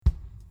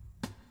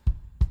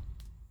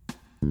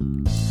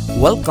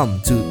Welcome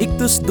to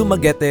Ikthus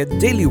Dumaguete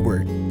Daily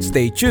Word.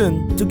 Stay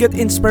tuned to get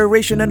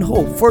inspiration and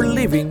hope for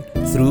living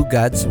through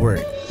God's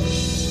Word.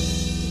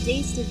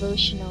 Today's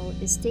devotional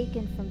is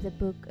taken from the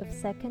book of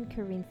 2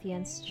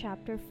 Corinthians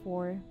chapter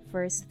 4,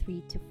 verse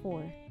 3 to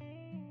 4.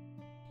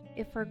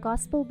 If our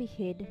gospel be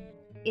hid,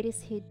 it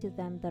is hid to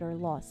them that are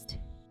lost,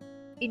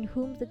 in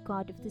whom the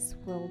God of this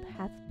world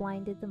hath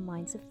blinded the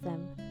minds of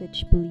them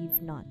which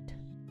believe not.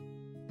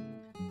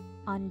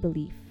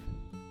 Unbelief.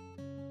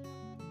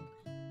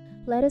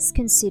 Let us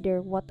consider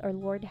what our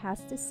Lord has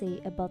to say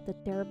about the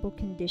terrible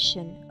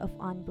condition of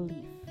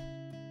unbelief.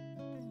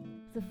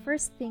 The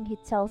first thing He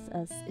tells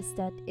us is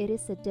that it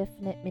is a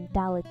definite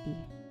mentality,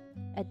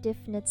 a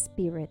definite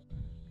spirit.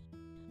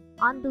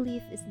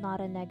 Unbelief is not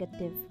a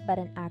negative but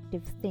an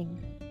active thing.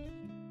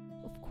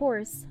 Of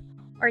course,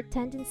 our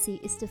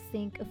tendency is to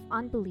think of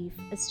unbelief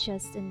as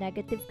just a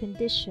negative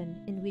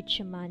condition in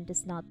which a man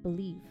does not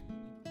believe.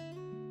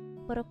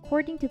 But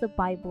according to the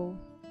Bible,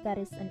 that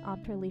is an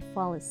utterly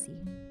fallacy.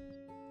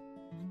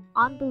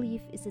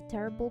 Unbelief is a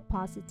terrible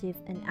positive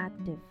and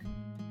active,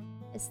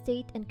 a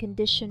state and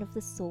condition of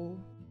the soul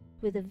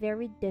with a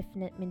very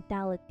definite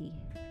mentality.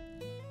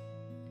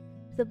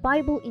 The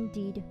Bible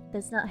indeed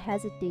does not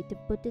hesitate to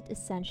put it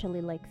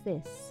essentially like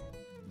this.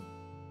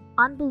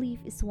 Unbelief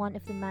is one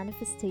of the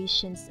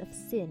manifestations of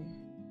sin.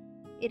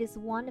 It is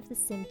one of the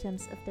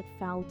symptoms of that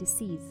foul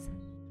disease.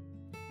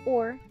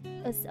 Or,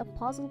 as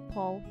Apostle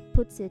Paul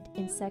puts it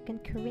in 2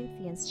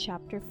 Corinthians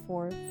chapter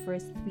 4,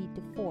 verse 3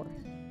 to 4.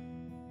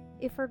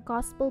 If our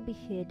gospel be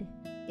hid,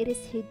 it is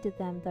hid to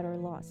them that are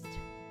lost,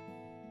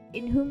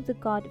 in whom the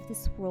God of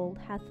this world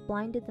hath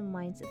blinded the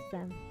minds of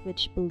them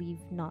which believe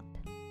not.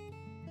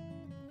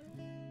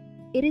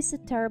 It is a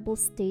terrible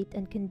state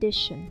and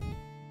condition.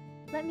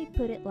 Let me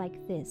put it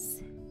like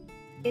this.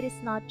 It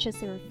is not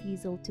just a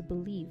refusal to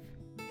believe.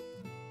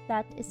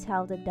 That is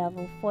how the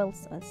devil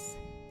foils us.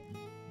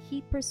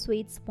 He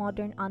persuades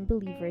modern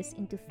unbelievers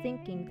into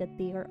thinking that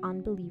they are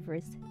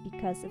unbelievers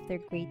because of their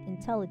great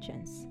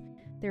intelligence,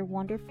 their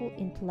wonderful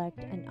intellect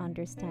and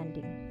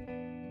understanding.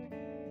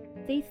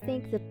 They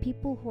think that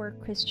people who are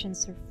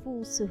Christians are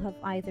fools who have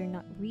either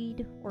not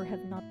read or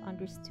have not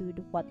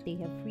understood what they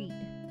have read.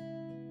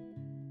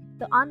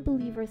 The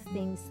unbeliever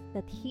thinks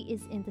that he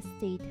is in the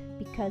state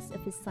because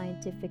of his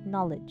scientific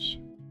knowledge,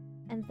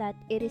 and that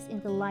it is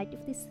in the light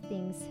of these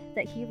things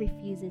that he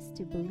refuses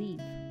to believe.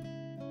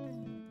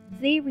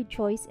 They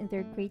rejoice in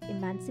their great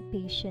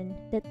emancipation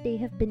that they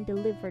have been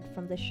delivered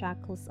from the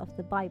shackles of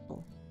the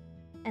Bible,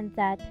 and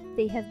that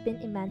they have been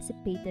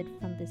emancipated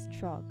from this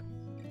drug,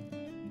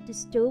 the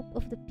stove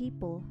of the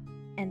people,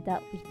 and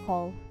that we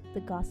call the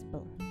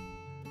gospel.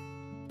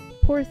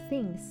 Poor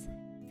things,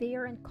 they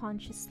are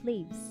unconscious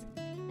slaves,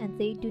 and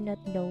they do not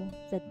know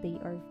that they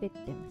are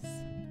victims.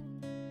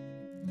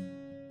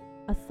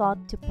 A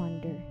thought to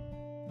ponder.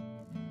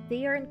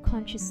 They are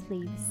unconscious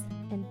slaves,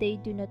 and they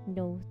do not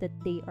know that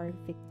they are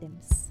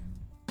victims.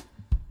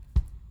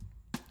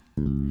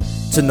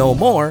 To know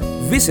more,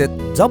 visit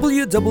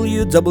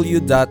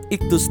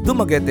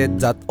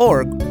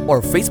www.ikthusdumaguete.org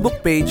or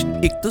Facebook page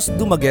Ikthus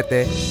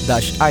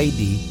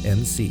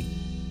Dumaguete-IDNC.